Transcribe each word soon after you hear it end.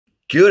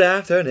Good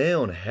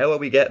afternoon, how are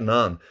we getting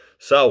on?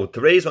 So, the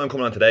reason I'm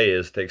coming on today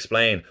is to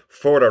explain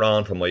further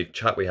on from my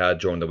chat we had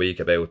during the week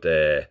about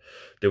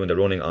doing the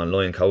running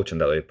online coaching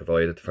that I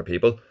provided for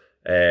people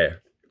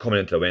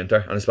coming into the winter.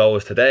 And I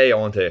suppose today I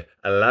want to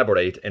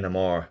elaborate in a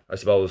more,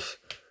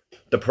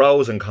 the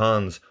pros and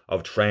cons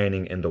of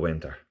training in the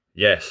winter.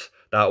 Yes,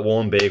 that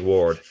one big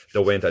word,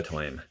 the winter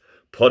time.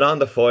 Put on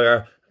the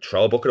fire,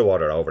 throw a bucket of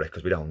water over it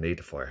because we don't need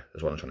the fire,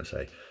 is what I'm trying to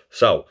say.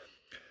 So,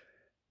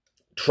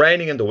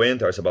 training in the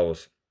winter, I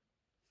suppose,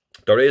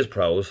 there is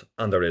pros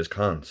and there is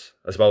cons.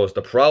 I suppose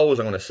the pros,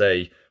 I'm going to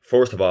say,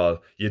 first of all,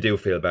 you do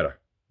feel better.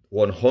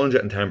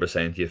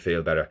 110% you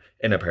feel better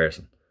in a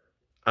person.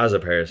 As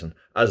an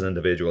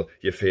individual,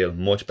 you feel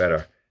much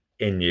better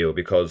in you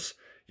because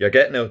you're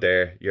getting out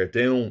there, you're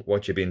doing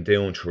what you've been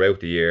doing throughout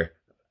the year,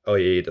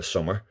 i.e. the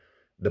summer,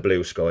 the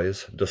blue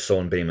skies, the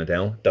sun beaming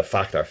down, the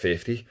factor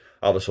 50.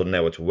 All of a sudden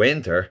now it's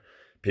winter.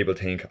 People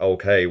think,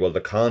 okay, well, the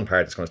con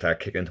part is going to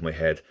start kicking into my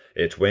head.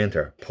 It's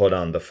winter. Put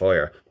on the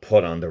fire.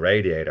 Put on the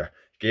radiator.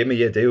 Give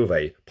me a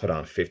duvet. Put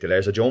on 50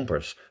 layers of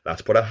jumpers.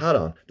 Let's put a hat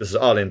on. This is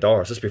all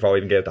indoors. This is before we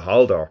even get out the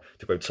hall door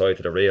to go outside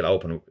to the real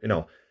open,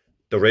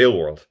 the real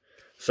world.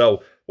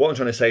 So what I'm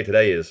trying to say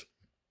today is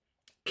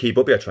keep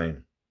up your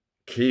training.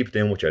 Keep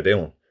doing what you're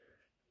doing.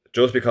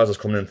 Just because it's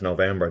coming into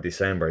November,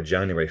 December,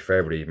 January,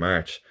 February,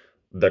 March,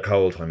 the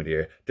cold time of the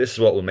year, this is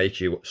what will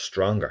make you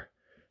stronger.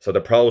 So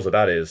the pros of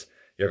that is,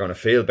 you're going to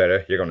feel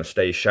better, you're going to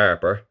stay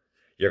sharper,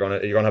 you're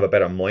going to have a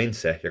better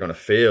mindset, you're going to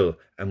feel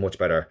a much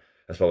better,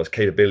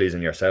 capabilities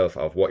in yourself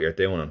of what you're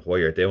doing and why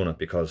you're doing it.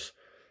 Because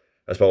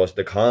I suppose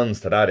the cons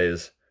to that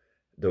is,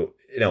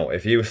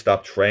 if you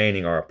stop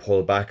training or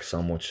pull back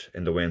so much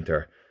in the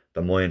winter,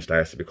 the mind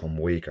starts to become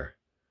weaker.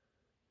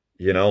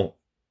 And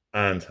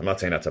I'm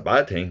not saying that's a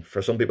bad thing.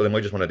 For some people, they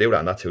might just want to do that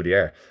and that's who they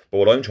are. But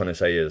what I'm trying to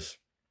say is,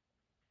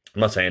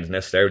 I'm not saying it's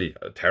necessarily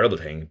a terrible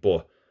thing,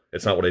 but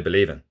it's not what I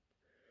believe in.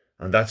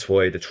 And that's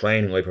why the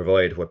training I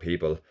provide with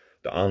people,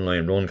 the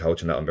online run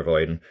coaching that I'm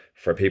providing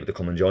for people to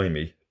come and join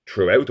me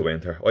throughout the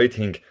winter, I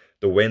think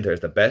the winter is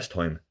the best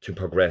time to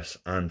progress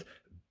and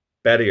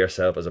better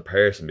yourself as a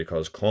person,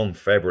 because come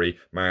February,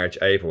 March,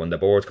 April, when the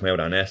birds come out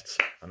of their nests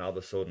and all of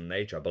a sudden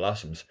nature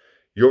blossoms,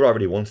 you're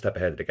already one step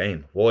ahead of the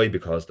game. Why?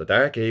 Because the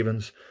dark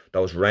evenings,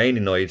 those rainy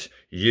nights,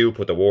 you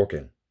put the work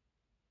in.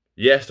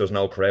 Yes, there's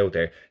no crowd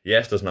there.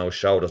 Yes, there's no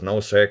show. There's no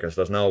circus.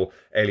 There's no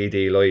LED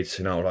lights.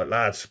 Like,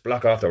 lads,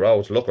 block off the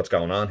roads. Look what's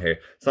going on here.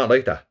 It's not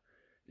like that.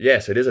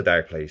 Yes, it is a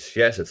dark place.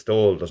 Yes, it's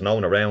dull. There's no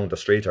one around. The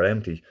streets are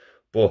empty.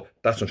 But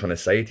that's what I'm trying to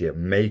say to you. It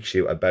makes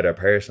you a better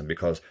person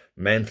because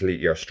mentally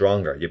you're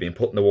stronger. You've been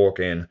putting the work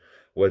in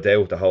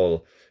without the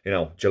whole,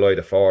 July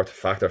the 4th,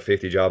 factor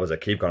 50 job, as I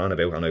keep going on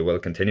about, and I will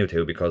continue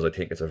to, because I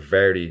think it's a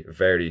very,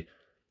 very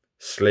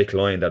slick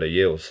line that I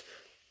use.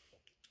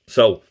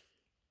 So,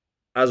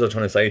 as I was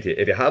trying to say to you,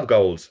 if you have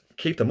goals,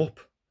 keep them up.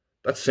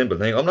 That's a simple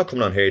thing. I'm not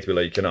coming on here to be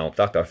like,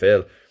 Dr.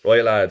 Phil,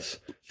 right lads,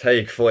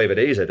 take 5 of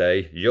these a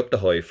day, you up the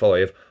high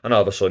 5, and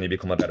all of a sudden you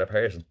become a better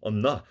person.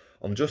 I'm not.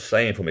 I'm just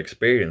saying from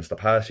experience, the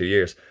past few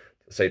years,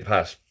 say the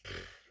past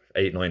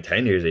 8, 9,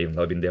 10 years even,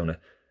 I've been doing it,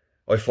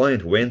 I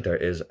find winter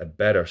is a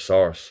better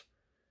source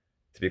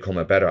to become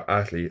a better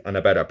athlete and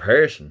a better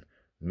person,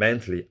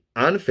 mentally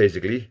and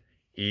physically.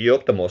 You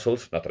up the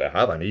muscles, not that I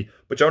have any,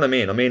 but you know what I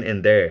mean? I mean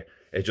in there.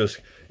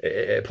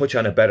 It puts you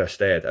on a better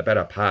stead, a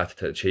better path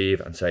to achieve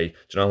and say, do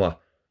you know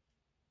what?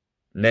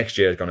 Next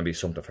year is going to be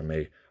something for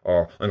me,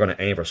 or I'm going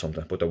to aim for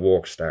something, but the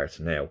work starts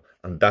now.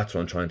 And that's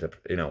what I'm trying to,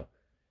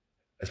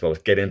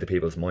 get into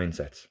people's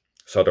mindsets.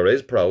 So there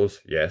is pros,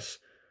 yes.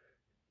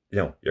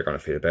 You're going to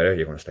feel better,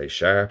 you're going to stay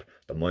sharp,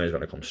 the mind is going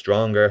to come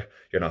stronger,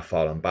 you're not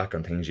falling back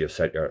on things you've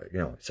set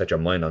your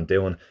mind on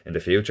doing in the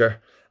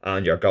future,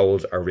 and your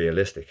goals are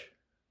realistic.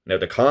 Now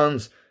the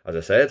cons, as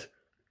I said,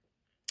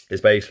 is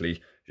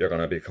basically, you're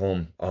going to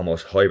become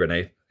almost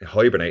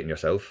hibernating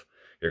yourself.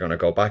 You're going to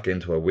go back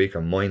into a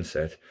weaker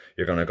mindset.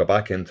 You're going to go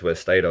back into a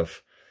state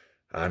of,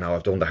 no,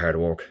 I've done the hard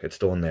work. It's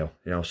done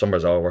now.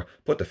 Summer's over.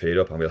 Put the feet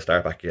up and we'll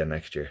start back again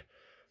next year.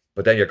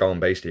 But then you're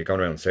going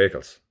around in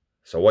circles.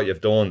 So what you've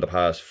done the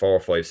past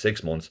 4, 5,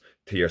 6 months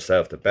to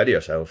yourself, to better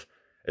yourself,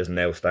 is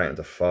now starting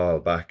to fall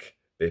back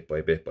bit by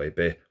bit by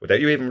bit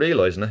without you even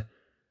realising it,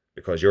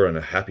 because you're in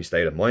a happy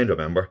state of mind,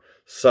 remember.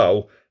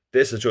 So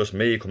this is just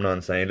me coming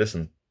on saying,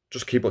 listen,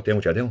 just keep up doing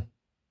what you're doing.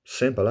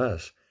 Simple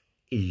as.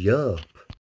 Yup.